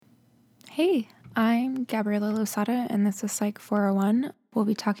Hey, I'm Gabriela Losada, and this is Psych 401. We'll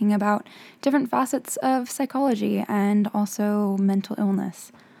be talking about different facets of psychology and also mental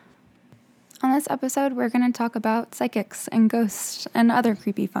illness. On this episode, we're going to talk about psychics and ghosts and other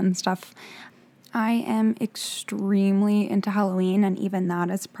creepy fun stuff. I am extremely into Halloween, and even that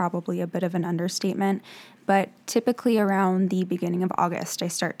is probably a bit of an understatement. But typically around the beginning of August, I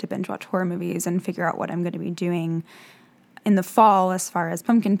start to binge watch horror movies and figure out what I'm going to be doing in the fall as far as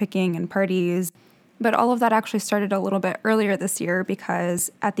pumpkin picking and parties. But all of that actually started a little bit earlier this year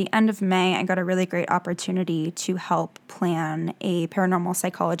because at the end of May, I got a really great opportunity to help plan a paranormal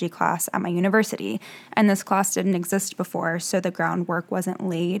psychology class at my university. And this class didn't exist before, so the groundwork wasn't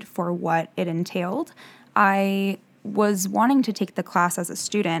laid for what it entailed. I was wanting to take the class as a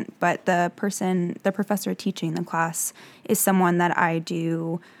student, but the professor teaching the class is someone that I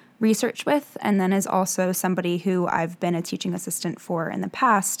do research with, and then is also somebody who I've been a teaching assistant for in the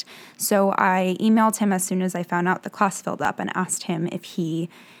past. So I emailed him as soon as I found out the class filled up and asked him if he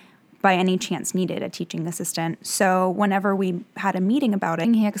by any chance needed a teaching assistant. So whenever we had a meeting about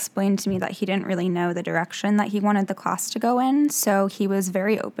it, he explained to me that he didn't really know the direction that he wanted the class to go in. So he was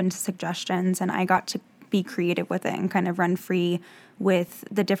very open to suggestions, and I got to be creative with it and kind of run free with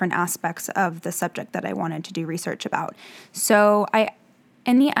the different aspects of the subject that I wanted to do research about. So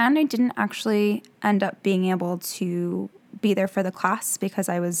in the end, I didn't actually end up being able to be there for the class because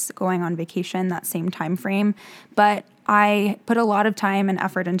I was going on vacation that same time frame. But I put a lot of time and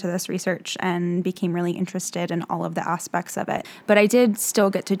effort into this research and became really interested in all of the aspects of it. But I did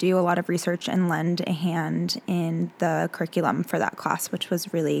still get to do a lot of research and lend a hand in the curriculum for that class, which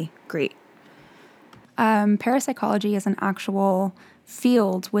was really great. Parapsychology is an actual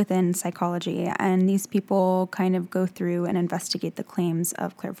field within psychology, and these people kind of go through and investigate the claims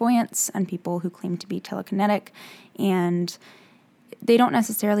of clairvoyance and people who claim to be telekinetic, and they don't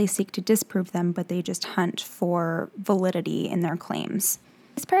necessarily seek to disprove them, but they just hunt for validity in their claims.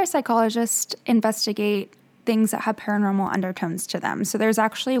 These parapsychologists investigate things that have paranormal undertones to them. So there's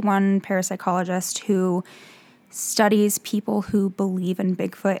actually one parapsychologist who studies people who believe in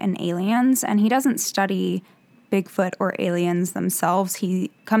Bigfoot and aliens, and he doesn't study Bigfoot or aliens themselves.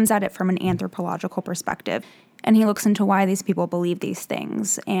 He comes at it from an anthropological perspective, and he looks into why these people believe these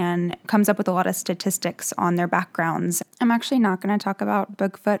things and comes up with a lot of statistics on their backgrounds. I'm actually not going to talk about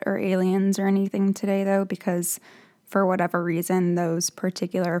Bigfoot or aliens or anything today, though, because for whatever reason, those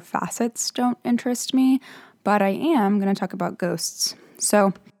particular facets don't interest me, but I am going to talk about ghosts.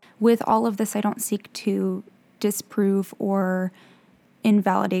 So with all of this, I don't seek to disprove or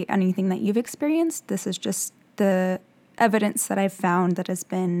invalidate anything that you've experienced. This is just the evidence that I've found that has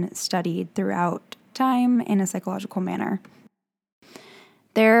been studied throughout time in a psychological manner.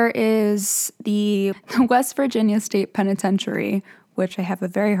 There is the West Virginia State Penitentiary, which I have a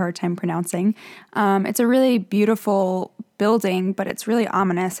very hard time pronouncing. It's a really beautiful building, but it's really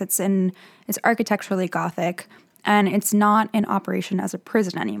ominous. It's architecturally Gothic, and it's not in operation as a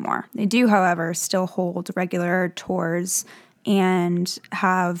prison anymore. They do, however, still hold regular tours and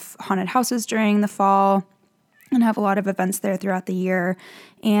have haunted houses during the fall and have a lot of events there throughout the year.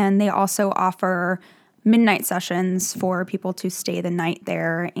 And they also offer midnight sessions for people to stay the night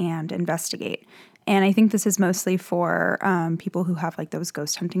there and investigate. And I think this is mostly for people who have like those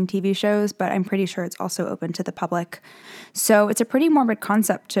ghost hunting TV shows, but I'm pretty sure it's also open to the public. So it's a pretty morbid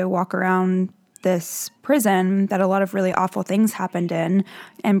concept to walk around this prison that a lot of really awful things happened in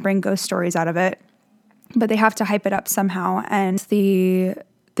and bring ghost stories out of it. But they have to hype it up somehow. And the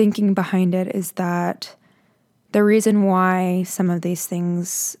thinking behind it is that the reason why some of these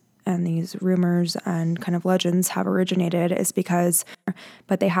things and these rumors and kind of legends have originated is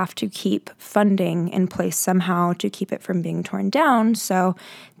but they have to keep funding in place somehow to keep it from being torn down. So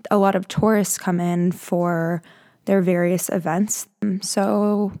a lot of tourists come in for their various events.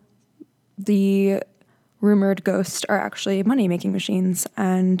 So the rumored ghosts are actually money-making machines.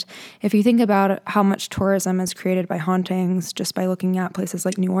 And if you think about how much tourism is created by hauntings, just by looking at places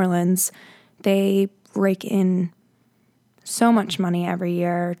like New Orleans, they rake in so much money every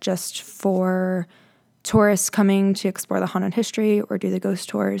year just for tourists coming to explore the haunted history or do the ghost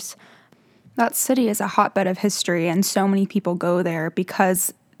tours. That city is a hotbed of history, and so many people go there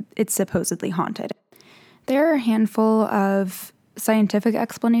because it's supposedly haunted. There are a handful of scientific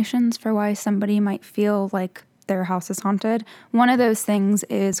explanations for why somebody might feel like their house is haunted. One of those things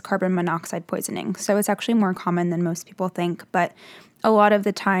is carbon monoxide poisoning. So it's actually more common than most people think, but a lot of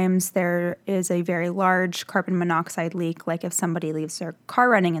the times there is a very large carbon monoxide leak, like if somebody leaves their car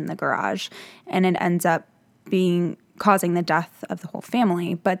running in the garage and it ends up being causing the death of the whole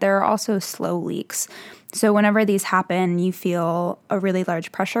family. But there are also slow leaks. So whenever these happen, you feel a really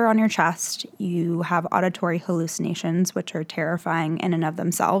large pressure on your chest. You have auditory hallucinations, which are terrifying in and of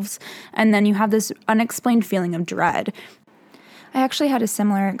themselves. And then you have this unexplained feeling of dread. I actually had a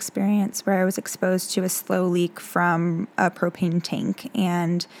similar experience where I was exposed to a slow leak from a propane tank,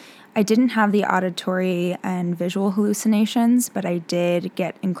 and I didn't have the auditory and visual hallucinations, but I did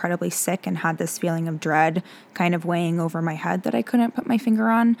get incredibly sick and had this feeling of dread kind of weighing over my head that I couldn't put my finger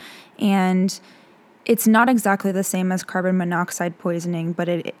on. And it's not exactly the same as carbon monoxide poisoning, but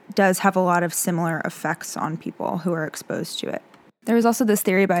it does have a lot of similar effects on people who are exposed to it. There was also this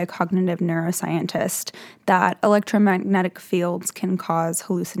theory by a cognitive neuroscientist that electromagnetic fields can cause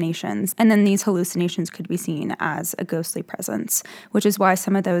hallucinations, and then these hallucinations could be seen as a ghostly presence, which is why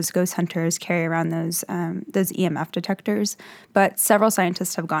some of those ghost hunters carry around those EMF detectors. But several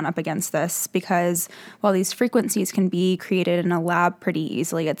scientists have gone up against this because while these frequencies can be created in a lab pretty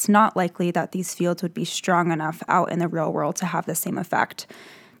easily, it's not likely that these fields would be strong enough out in the real world to have the same effect.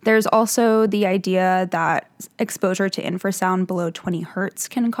 There's also the idea that exposure to infrasound below 20 hertz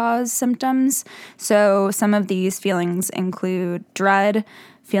can cause symptoms. So some of these feelings include dread,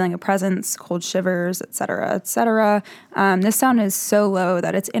 feeling a presence, cold shivers, etc., etc. This sound is so low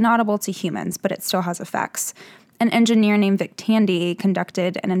that it's inaudible to humans, but it still has effects. An engineer named Vic Tandy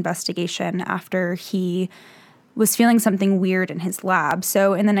conducted an investigation after he was feeling something weird in his lab.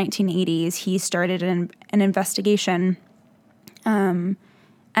 So in the 1980s, he started an investigation.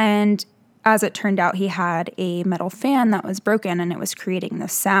 And as it turned out, he had a metal fan that was broken and it was creating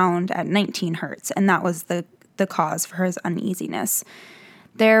this sound at 19 hertz. And that was the cause for his uneasiness.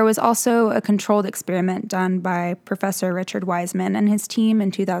 There was also a controlled experiment done by Professor Richard Wiseman and his team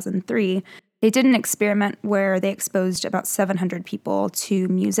in 2003. They did an experiment where they exposed about 700 people to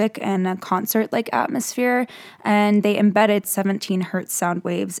music in a concert-like atmosphere, and they embedded 17 hertz sound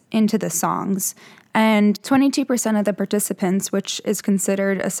waves into the songs. And 22% of the participants, which is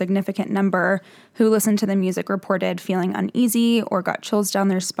considered a significant number, who listened to the music reported feeling uneasy or got chills down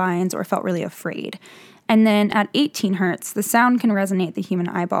their spines or felt really afraid. And then at 18 hertz, the sound can resonate the human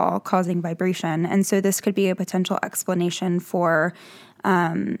eyeball, causing vibration. And so this could be a potential explanation for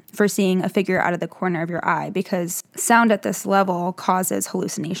seeing a figure out of the corner of your eye, because sound at this level causes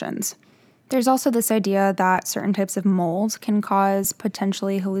hallucinations. There's also this idea that certain types of mold can cause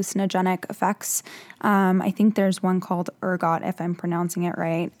potentially hallucinogenic effects. I think there's one called ergot, if I'm pronouncing it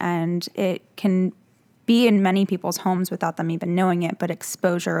right, and it can be in many people's homes without them even knowing it, but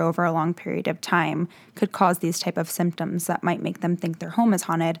exposure over a long period of time could cause these type of symptoms that might make them think their home is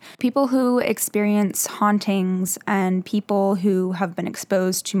haunted. People who experience hauntings and people who have been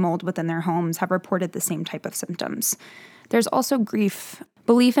exposed to mold within their homes have reported the same type of symptoms. There's also grief.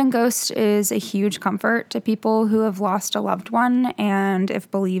 Belief in ghosts is a huge comfort to people who have lost a loved one, and if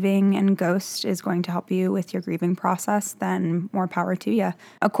believing in ghosts is going to help you with your grieving process, then more power to you.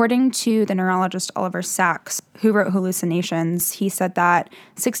 According to the neurologist Oliver Sacks, who wrote Hallucinations, he said that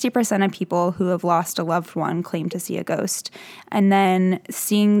 60% of people who have lost a loved one claim to see a ghost, and then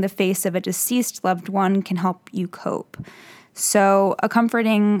seeing the face of a deceased loved one can help you cope. So a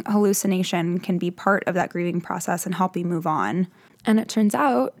comforting hallucination can be part of that grieving process and help you move on. And it turns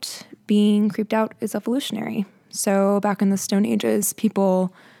out being creeped out is evolutionary. So back in the Stone Ages,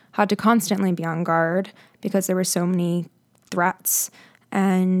 people had to constantly be on guard because there were so many threats,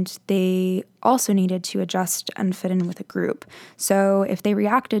 and they also needed to adjust and fit in with a group. So if they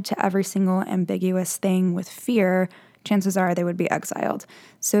reacted to every single ambiguous thing with fear, chances are they would be exiled.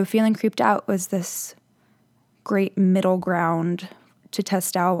 So feeling creeped out was this great middle ground to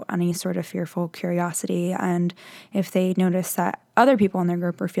test out any sort of fearful curiosity. And if they noticed that other people in their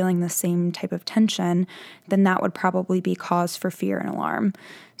group were feeling the same type of tension, then that would probably be cause for fear and alarm.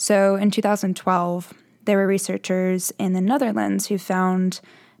 So in 2012, there were researchers in the Netherlands who found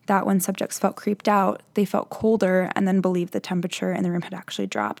that when subjects felt creeped out, they felt colder and then believed the temperature in the room had actually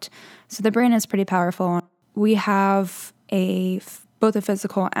dropped. So the brain is pretty powerful. We have both a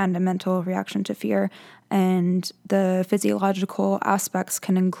physical and a mental reaction to fear, and the physiological aspects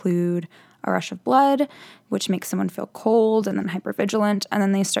can include a rush of blood, which makes someone feel cold and then hypervigilant, and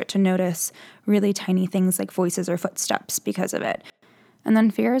then they start to notice really tiny things like voices or footsteps because of it. And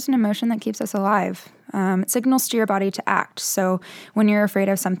then fear is an emotion that keeps us alive. It signals to your body to act. So when you're afraid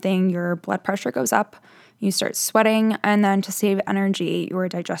of something, your blood pressure goes up, you start sweating, and then to save energy, your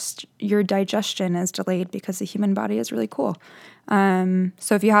digestion is delayed because the human body is really cool.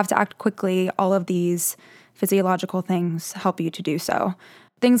 So if you have to act quickly, all of these physiological things help you to do so.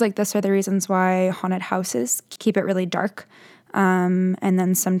 Things like this are the reasons why haunted houses keep it really dark, and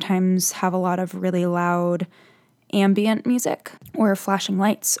then sometimes have a lot of really loud ambient music or flashing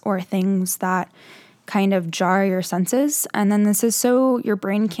lights or things that kind of jar your senses. And then this is so your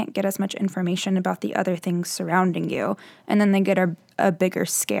brain can't get as much information about the other things surrounding you. And then they get a bigger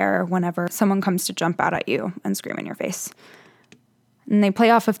scare whenever someone comes to jump out at you and scream in your face. And they play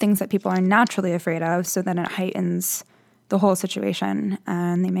off of things that people are naturally afraid of, so then it heightens the whole situation,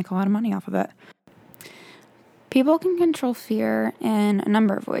 and they make a lot of money off of it. People can control fear in a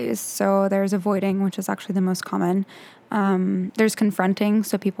number of ways. So there's avoiding, which is actually the most common. There's confronting.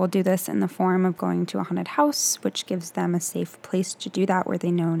 So people do this in the form of going to a haunted house, which gives them a safe place to do that where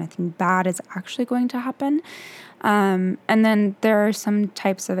they know nothing bad is actually going to happen. And then there are some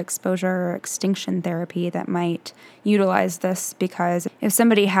types of exposure or extinction therapy that might utilize this, because if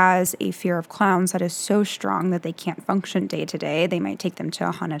somebody has a fear of clowns that is so strong that they can't function day to day, they might take them to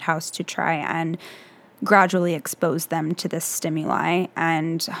a haunted house to try and gradually expose them to this stimuli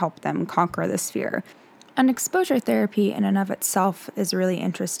and help them conquer this fear. And exposure therapy in and of itself is really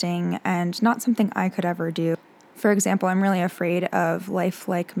interesting and not something I could ever do. For example, I'm really afraid of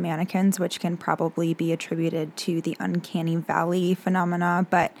lifelike mannequins, which can probably be attributed to the uncanny valley phenomena,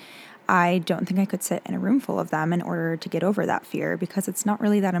 but I don't think I could sit in a room full of them in order to get over that fear, because it's not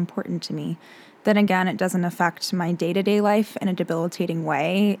really that important to me. Then again, it doesn't affect my day-to-day life in a debilitating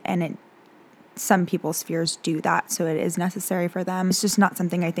way, and some people's fears do that, so it is necessary for them. It's just not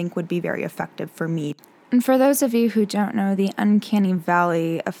something I think would be very effective for me. And for those of you who don't know, the uncanny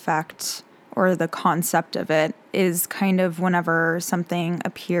valley effect, or the concept of it, is kind of whenever something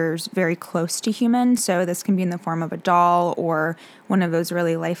appears very close to human. So this can be in the form of a doll or one of those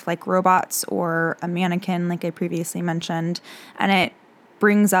really lifelike robots or a mannequin, like I previously mentioned. And it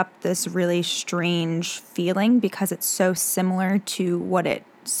brings up this really strange feeling because it's so similar to what it's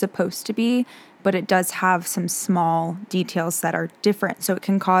supposed to be, but it does have some small details that are different. So it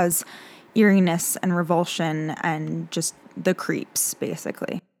can cause eeriness and revulsion and just the creeps,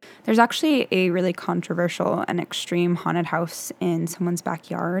 basically. There's actually a really controversial and extreme haunted house in someone's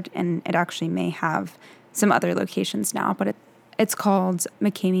backyard, and it actually may have some other locations now, but it's called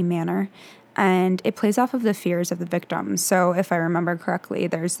McCamey Manor, and it plays off of the fears of the victims. So if I remember correctly,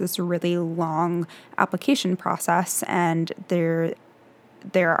 there's this really long application process, and there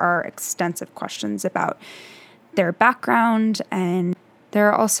are extensive questions about their background, and there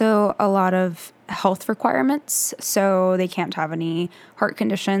are also a lot of health requirements, so they can't have any heart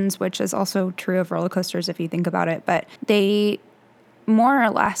conditions, which is also true of roller coasters if you think about it, but they more or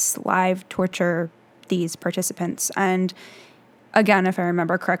less live torture these participants. And again, if I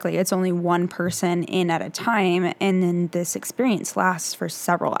remember correctly, it's only one person in at a time, and then this experience lasts for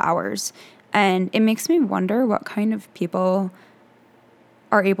several hours. And it makes me wonder what kind of people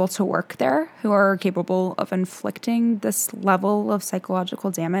are able to work there, who are capable of inflicting this level of psychological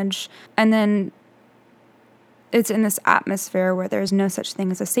damage. And then it's in this atmosphere where there's no such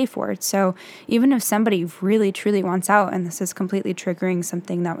thing as a safe word. So even if somebody really, truly wants out, and this is completely triggering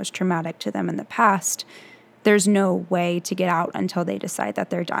something that was traumatic to them in the past, there's no way to get out until they decide that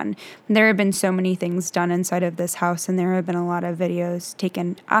they're done. There have been so many things done inside of this house, and there have been a lot of videos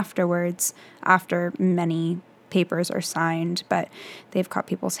taken afterwards, after many papers are signed, but they've cut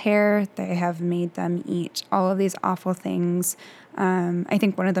people's hair, they have made them eat all of these awful things. I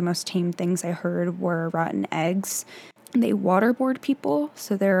think one of the most tame things I heard were rotten eggs. They waterboard people,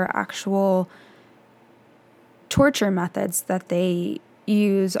 so there are actual torture methods that they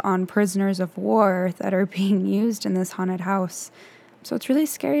use on prisoners of war that are being used in this haunted house. So it's really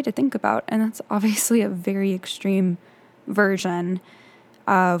scary to think about, and that's obviously a very extreme version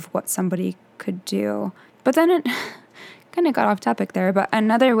of what somebody could do. But then it kind of got off topic there, but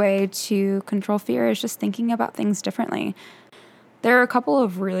another way to control fear is just thinking about things differently. There are a couple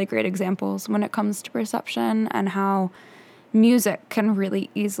of really great examples when it comes to perception and how music can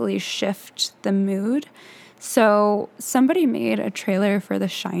really easily shift the mood. So somebody made a trailer for The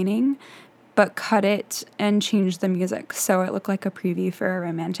Shining, but cut it and changed the music so it looked like a preview for a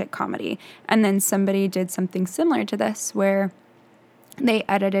romantic comedy. And then somebody did something similar to this where they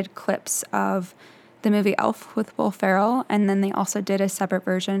edited clips of the movie Elf with Will Ferrell, and then they also did a separate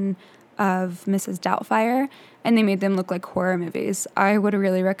version of Mrs. Doubtfire, and they made them look like horror movies. I would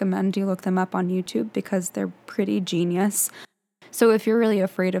really recommend you look them up on YouTube because they're pretty genius. So if you're really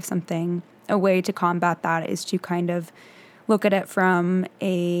afraid of something, a way to combat that is to kind of look at it from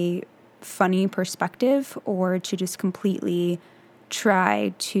a funny perspective, or to just completely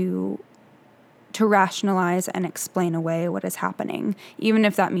try to rationalize and explain away what is happening, even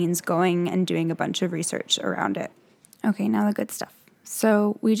if that means going and doing a bunch of research around it. Okay, now the good stuff.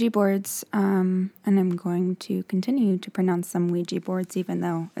 So Ouija boards, and I'm going to continue to pronounce them Ouija boards, even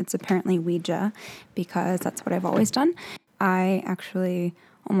though it's apparently Ouija, because that's what I've always done. I actually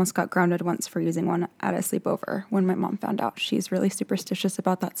almost got grounded once for using one at a sleepover when my mom found out. She's really superstitious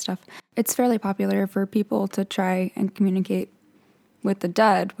about that stuff. It's fairly popular for people to try and communicate with the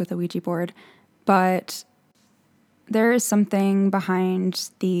dead with a Ouija board, but there is something behind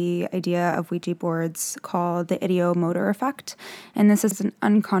the idea of Ouija boards called the ideomotor effect, and this is an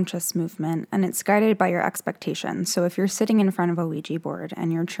unconscious movement, and it's guided by your expectations. So if you're sitting in front of a Ouija board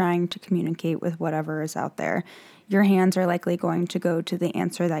and you're trying to communicate with whatever is out there, your hands are likely going to go to the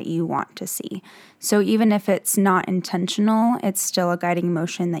answer that you want to see. So even if it's not intentional, it's still a guiding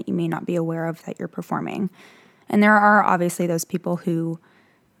motion that you may not be aware of that you're performing. And there are obviously those people who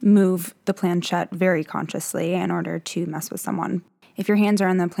move the planchette very consciously in order to mess with someone. If your hands are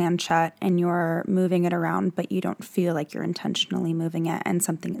on the planchette and you're moving it around, but you don't feel like you're intentionally moving it and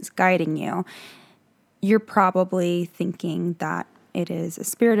something is guiding you, you're probably thinking that it is a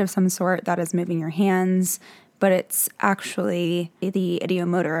spirit of some sort that is moving your hands, but it's actually the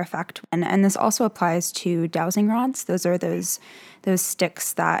ideomotor effect. And this also applies to dowsing rods. Those are those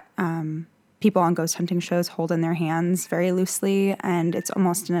sticks that people on ghost hunting shows hold in their hands very loosely, and it's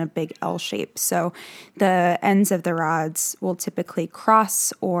almost in a big L shape. So the ends of the rods will typically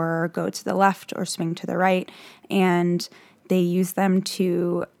cross or go to the left or swing to the right, and they use them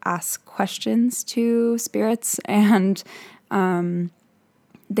to ask questions to spirits, and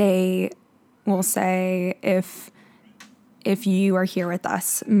they will say, if you are here with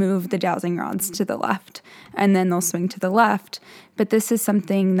us, move the dowsing rods to the left, and then they'll swing to the left. But this is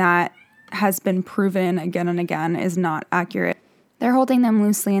something that has been proven again and again is not accurate. They're holding them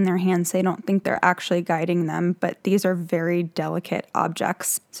loosely in their hands. They don't think they're actually guiding them, but these are very delicate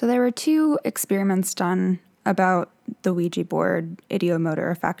objects. So there were 2 experiments done about the Ouija board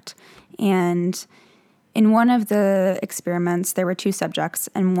ideomotor effect. And in one of the experiments, there were 2 subjects,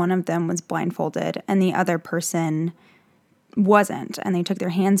 and one of them was blindfolded, and the other person wasn't, and they took their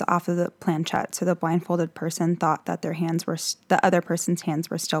hands off of the planchette, so the blindfolded person thought that the other person's hands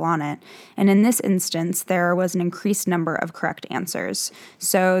were still on it. And in this instance, there was an increased number of correct answers.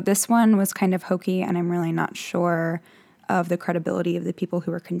 So this one was kind of hokey, and I'm really not sure of the credibility of the people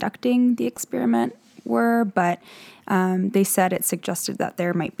who were conducting the experiment but they said it suggested that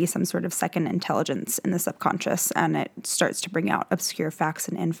there might be some sort of second intelligence in the subconscious, and it starts to bring out obscure facts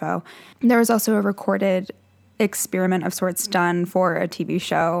and info. There was also a recorded experiment of sorts done for a TV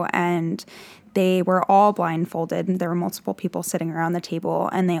show, and they were all blindfolded. There were multiple people sitting around the table,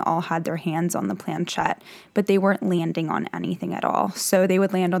 and they all had their hands on the planchette, but they weren't landing on anything at all. So they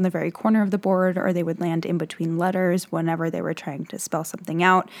would land on the very corner of the board, or they would land in between letters whenever they were trying to spell something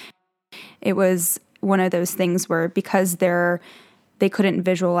out. It was one of those things where, because they couldn't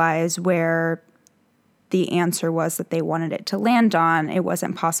visualize where the answer was that they wanted it to land on, it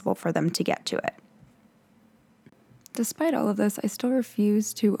wasn't possible for them to get to it. Despite all of this, I still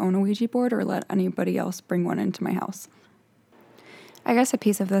refuse to own a Ouija board or let anybody else bring one into my house. I guess a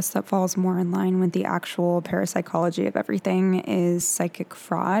piece of this that falls more in line with the actual parapsychology of everything is psychic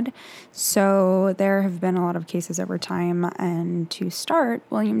fraud. So there have been a lot of cases over time, and to start,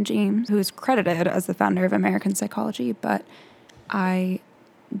 William James, who is credited as the founder of American psychology, but I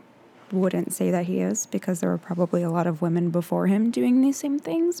wouldn't say that he is, because there were probably a lot of women before him doing these same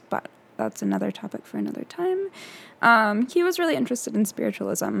things, but that's another topic for another time. He was really interested in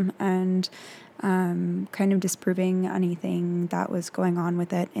spiritualism and kind of disproving anything that was going on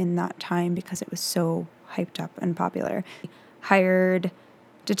with it in that time, because it was so hyped up and popular. He hired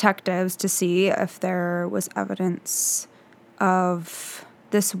detectives to see if there was evidence of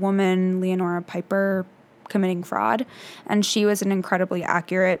this woman, Leonora Piper, committing fraud, and she was an incredibly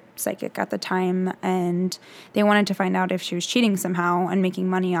accurate psychic at the time, and they wanted to find out if she was cheating somehow and making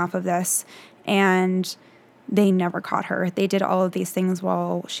money off of this, and they never caught her. They did all of these things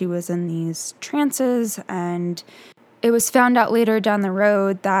while she was in these trances, and it was found out later down the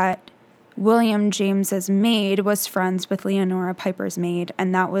road that William James's maid was friends with Leonora Piper's maid,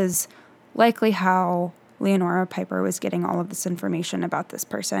 and that was likely how Leonora Piper was getting all of this information about this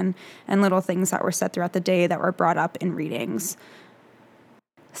person and little things that were said throughout the day that were brought up in readings.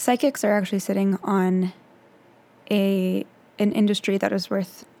 Psychics are actually sitting on an industry that is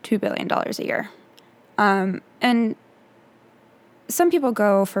worth $2 billion a year. And some people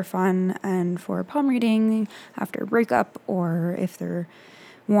go for fun and for palm reading after a breakup, or if they're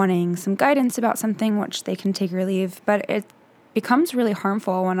wanting some guidance about something, which they can take or leave, but it becomes really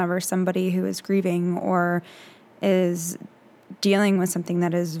harmful whenever somebody who is grieving or is dealing with something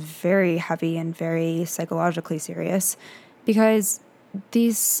that is very heavy and very psychologically serious, because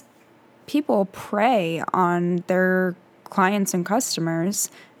these people prey on their clients and customers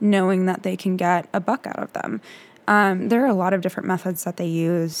knowing that they can get a buck out of them. There are a lot of different methods that they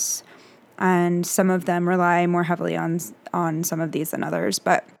use, and some of them rely more heavily on some of these than others.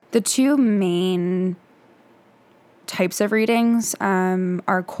 But the two main types of readings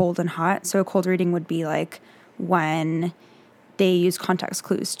are cold and hot. So a cold reading would be like when they use context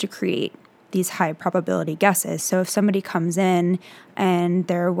clues to create these high probability guesses. So if somebody comes in and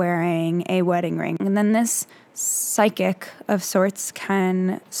they're wearing a wedding ring, and then this psychic of sorts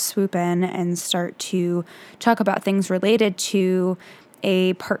can swoop in and start to talk about things related to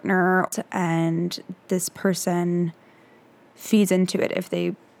a partner, and this person feeds into it if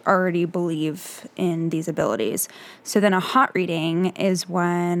they already believe in these abilities. So then a hot reading is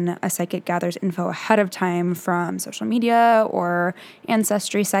when a psychic gathers info ahead of time from social media or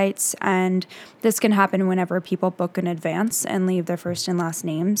ancestry sites, and this can happen whenever people book in advance and leave their first and last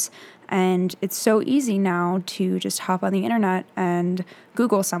names. And it's so easy now to just hop on the internet and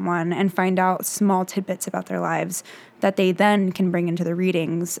Google someone and find out small tidbits about their lives that they then can bring into the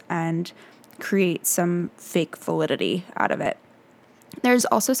readings and create some fake validity out of it. There's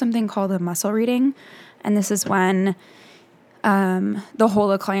also something called a muscle reading, and this is when they'll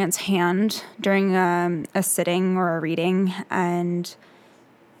hold a client's hand during a sitting or a reading, and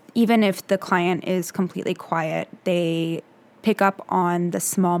even if the client is completely quiet, they pick up on the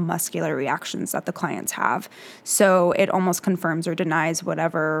small muscular reactions that the clients have. So it almost confirms or denies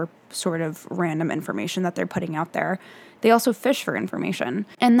whatever sort of random information that they're putting out there. They also fish for information.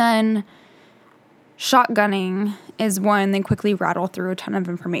 And then shotgunning is when they quickly rattle through a ton of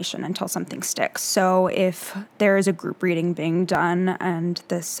information until something sticks. So if there is a group reading being done and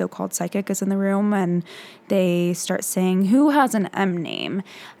this so-called psychic is in the room and they start saying, who has an M name?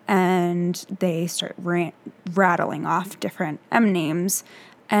 And they start rattling off different M names,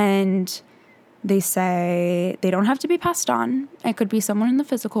 and they say they don't have to be passed on. It could be someone in the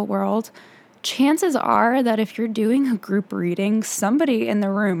physical world. Chances are that if you're doing a group reading, somebody in the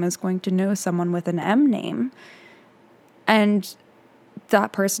room is going to know someone with an M name, and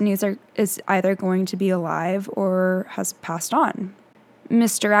that person is either going to be alive or has passed on.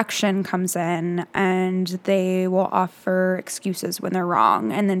 Misdirection comes in, and they will offer excuses when they're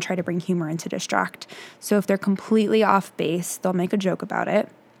wrong and then try to bring humor in to distract. So if they're completely off base, they'll make a joke about it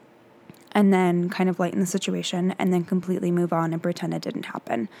and then kind of lighten the situation and then completely move on and pretend it didn't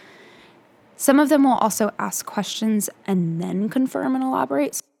happen. Some of them will also ask questions and then confirm and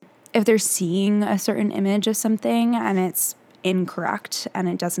elaborate. If they're seeing a certain image of something and it's incorrect and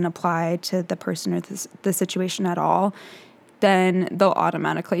it doesn't apply to the person or the situation at all, then they'll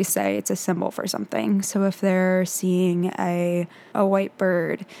automatically say it's a symbol for something. So if they're seeing a white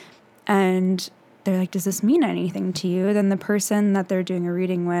bird and they're like, does this mean anything to you? Then the person that they're doing a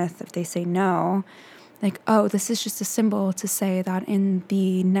reading with, if they say no, like, oh, this is just a symbol to say that in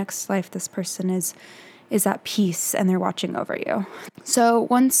the next life, this person is at peace and they're watching over you. So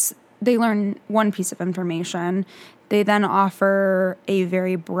once they learn one piece of information, they then offer a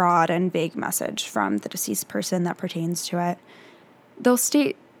very broad and vague message from the deceased person that pertains to it. They'll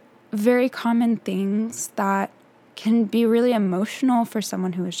state very common things that can be really emotional for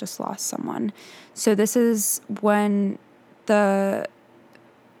someone who has just lost someone. So this is when the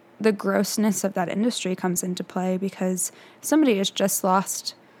grossness of that industry comes into play, because somebody has just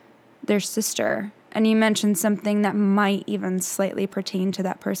lost their sister and you mention something that might even slightly pertain to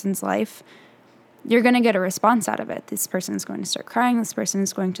that person's life, you're going to get a response out of it. This person is going to start crying. This person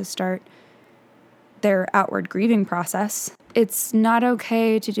is going to start their outward grieving process. It's not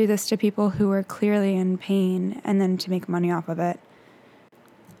okay to do this to people who are clearly in pain and then to make money off of it.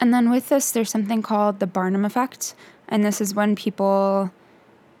 And then with this, there's something called the Barnum effect. And this is when people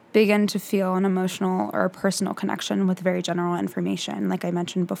begin to feel an emotional or a personal connection with very general information, like I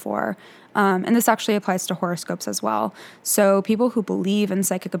mentioned before. And this actually applies to horoscopes as well. So people who believe in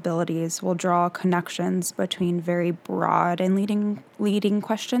psychic abilities will draw connections between very broad and leading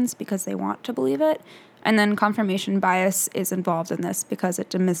questions because they want to believe it. And then confirmation bias is involved in this because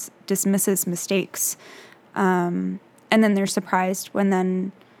it dismisses mistakes. And then they're surprised when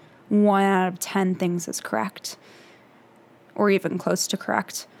then 1 out of 10 things is correct, or even close to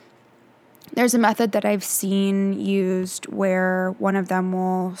correct. There's a method that I've seen used where one of them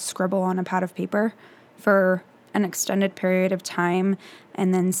will scribble on a pad of paper for an extended period of time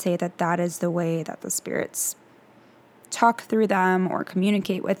and then say that that is the way that the spirits talk through them or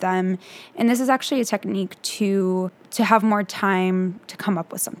communicate with them. And this is actually a technique to have more time to come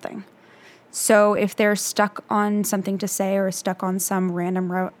up with something. So if they're stuck on something to say or stuck on some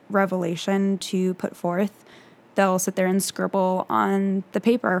random revelation to put forth, they'll sit there and scribble on the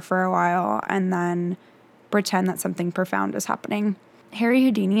paper for a while and then pretend that something profound is happening. Harry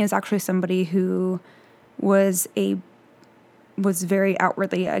Houdini is actually somebody who was very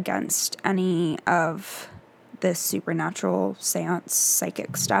outwardly against any of this supernatural seance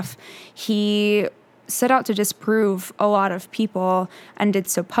psychic stuff. He set out to disprove a lot of people and did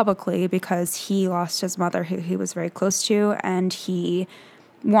so publicly because he lost his mother, who he was very close to, and he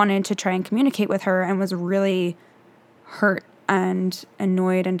wanted to try and communicate with her and was really hurt and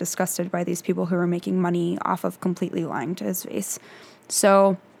annoyed and disgusted by these people who were making money off of completely lying to his face.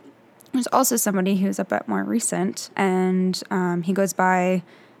 So there's also somebody who's a bit more recent, and he goes by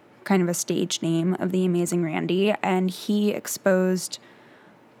kind of a stage name of the Amazing Randi, and he exposed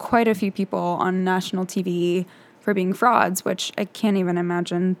quite a few people on national TV for being frauds, which I can't even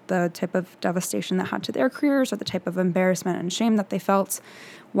imagine the type of devastation that had to their careers or the type of embarrassment and shame that they felt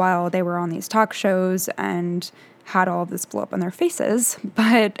while they were on these talk shows and had all of this blow up on their faces.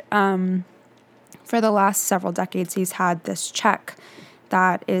 But for the last several decades, he's had this check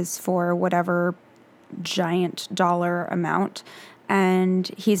that is for whatever giant dollar amount, and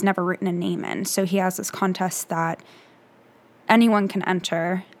he's never written a name in. So he has this contest that anyone can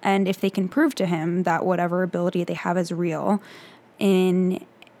enter, and if they can prove to him that whatever ability they have is real in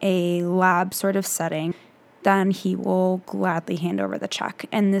a lab sort of setting, then he will gladly hand over the check.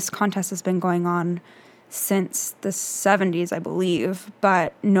 And this contest has been going on since the 70s, I believe,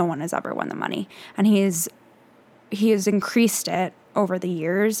 but no one has ever won the money. And he has increased it over the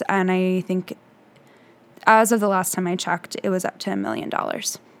years, and I think as of the last time I checked, it was up to $1 million.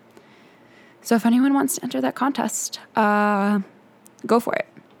 So if anyone wants to enter that contest, go for it.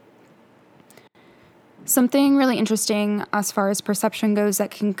 Something really interesting as far as perception goes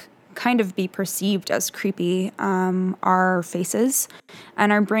that can kind of be perceived as creepy are faces.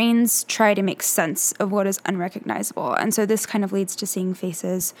 And our brains try to make sense of what is unrecognizable. And so this kind of leads to seeing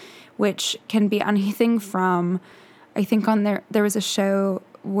faces, which can be anything from, I think there was a show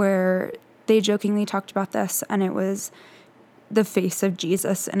where they jokingly talked about this, and it was the face of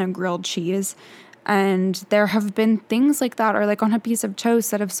Jesus in a grilled cheese. And there have been things like that, or like on a piece of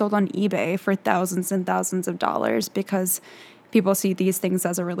toast that have sold on eBay for thousands and thousands of dollars because people see these things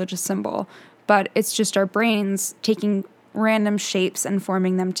as a religious symbol. But it's just our brains taking random shapes and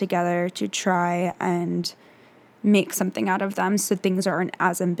forming them together to try and make something out of them so things aren't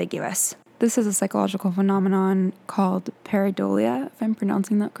as ambiguous. This is a psychological phenomenon called pareidolia, if I'm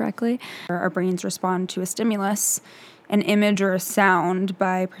pronouncing that correctly. Our brains respond to a stimulus, an image or a sound,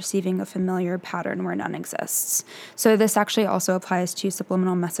 by perceiving a familiar pattern where none exists. So this actually also applies to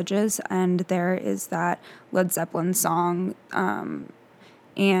subliminal messages, and there is that Led Zeppelin song,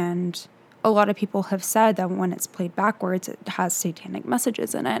 and a lot of people have said that when it's played backwards, it has satanic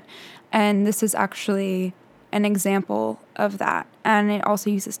messages in it. And this is actually an example of that. And it also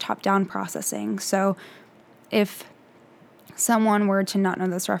uses top-down processing. So if someone were to not know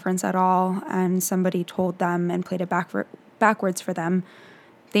this reference at all and somebody told them and played it backwards for them,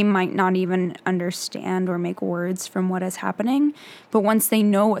 they might not even understand or make words from what is happening. But once they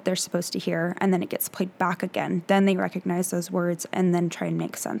know what they're supposed to hear and then it gets played back again, then they recognize those words and then try and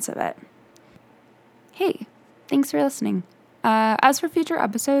make sense of it. Hey, thanks for listening. As for future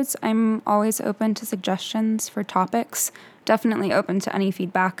episodes, I'm always open to suggestions for topics, definitely open to any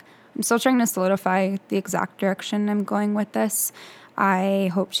feedback. I'm still trying to solidify the exact direction I'm going with this.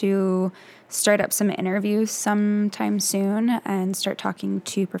 I hope to start up some interviews sometime soon and start talking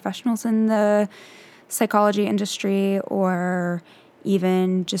to professionals in the psychology industry, or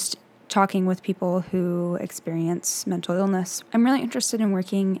even just talking with people who experience mental illness. I'm really interested in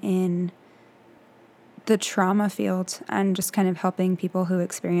working in the trauma field and just kind of helping people who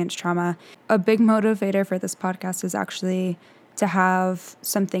experience trauma. A big motivator for this podcast is actually to have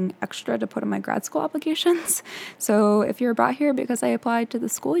something extra to put in my grad school applications. So if you're brought here because I applied to the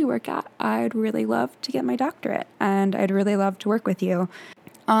school you work at, I'd really love to get my doctorate, and I'd really love to work with you.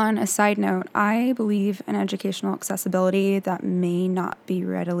 On a side note, I believe in educational accessibility that may not be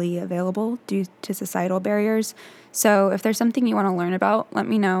readily available due to societal barriers. So if there's something you want to learn about, let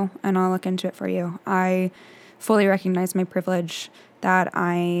me know and I'll look into it for you. I fully recognize my privilege that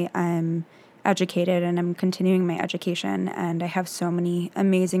I am educated and I'm continuing my education, and I have so many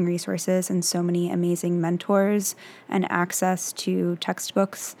amazing resources and so many amazing mentors and access to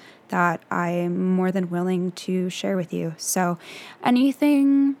textbooks that I'm more than willing to share with you. So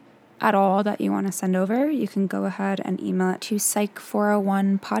anything at all that you want to send over, you can go ahead and email it to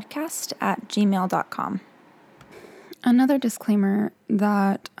psych401podcast@gmail.com. Another disclaimer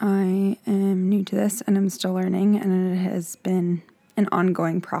that I am new to this and I'm still learning, and it has been an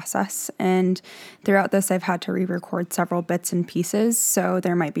ongoing process. And throughout this, I've had to re-record several bits and pieces. So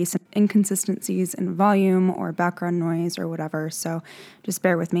there might be some inconsistencies in volume or background noise or whatever. So just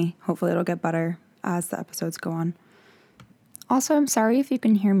bear with me. Hopefully it'll get better as the episodes go on. Also, I'm sorry if you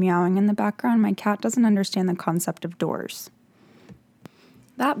can hear meowing in the background. My cat doesn't understand the concept of doors.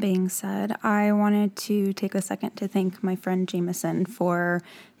 That being said, I wanted to take a second to thank my friend Jameson for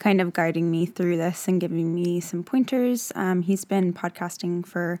kind of guiding me through this and giving me some pointers. He's been podcasting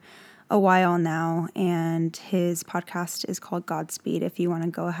for a while now, and his podcast is called Godspeed. If you want to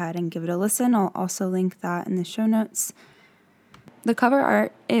go ahead and give it a listen, I'll also link that in the show notes. The cover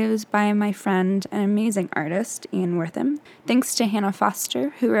art is by my friend, an amazing artist, Ian Wortham. Thanks to Hannah Foster,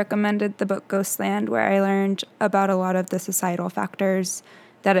 who recommended the book Ghostland, where I learned about a lot of the societal factors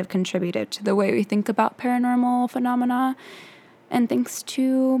that have contributed to the way we think about paranormal phenomena. And thanks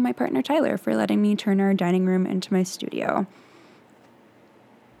to my partner Tyler for letting me turn our dining room into my studio.